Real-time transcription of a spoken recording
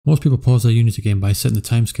Most people pause their Unity game by setting the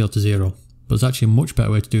timescale to 0, but there's actually a much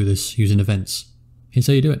better way to do this using events. Here's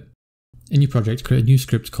how you do it. In your project, create a new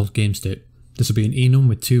script called GameState. This will be an enum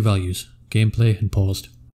with two values, gameplay and paused.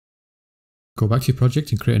 Go back to your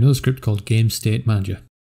project and create another script called GameStateManager.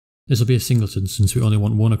 This will be a singleton since we only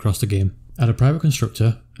want one across the game. Add a private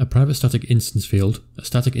constructor, a private static instance field, a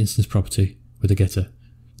static instance property with a getter.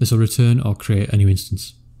 This will return or create a new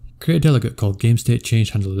instance. Create a delegate called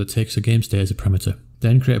GameStateChangeHandler that takes a GameState as a parameter.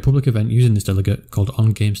 Then create a public event using this delegate called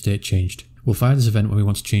onGameStateChanged. We'll fire this event when we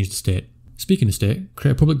want to change the state. Speaking of state,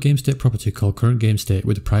 create a public GameState property called currentGameState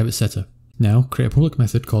with a private setter. Now create a public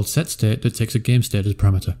method called setState that takes a GameState as a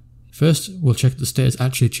parameter. First, we'll check that the state has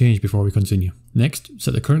actually changed before we continue. Next,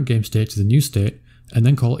 set the current game state to the new state, and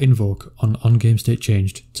then call invoke on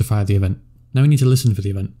onGameStateChanged to fire the event. Now we need to listen for the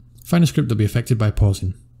event. Find a script that will be affected by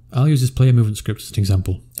pausing. I'll use this player movement script as an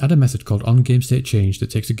example. Add a method called onGameStateChanged that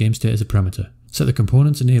takes a GameState as a parameter. Set the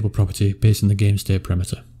component's enable property based on the GameState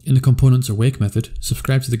parameter. In the component's awake method,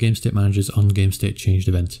 subscribe to the GameStateManager's onGameStateChanged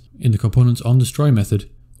event. In the component's onDestroy method,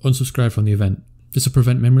 unsubscribe from the event. This will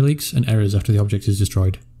prevent memory leaks and errors after the object is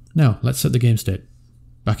destroyed. Now, let's set the game state.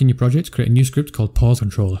 Back in your project, create a new script called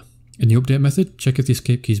pauseController. In the update method, check if the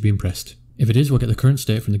escape key is being pressed. If it is, we'll get the current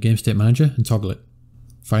state from the GameStateManager and toggle it.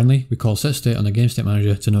 Finally, we call setState on the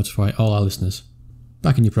GameStateManager to notify all our listeners.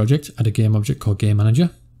 Back in your project, add a game object called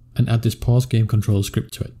GameManager, and add this pause-game-controller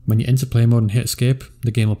script to it. When you enter play mode and hit escape,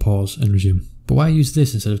 the game will pause and resume. But why use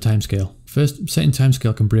this instead of timescale? First, setting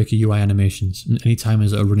timescale can break your UI animations and any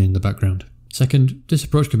timers that are running in the background. Second, this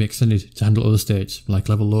approach can be extended to handle other states, like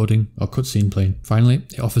level loading or cutscene playing. Finally,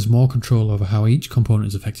 it offers more control over how each component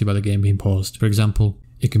is affected by the game being paused. For example,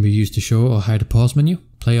 it can be used to show or hide a pause menu,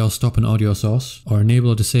 play or stop an audio source, or enable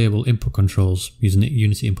or disable input controls using the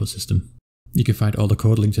Unity input system. You can find all the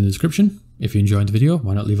code linked in the description. If you enjoyed the video,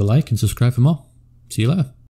 why not leave a like and subscribe for more. See you later.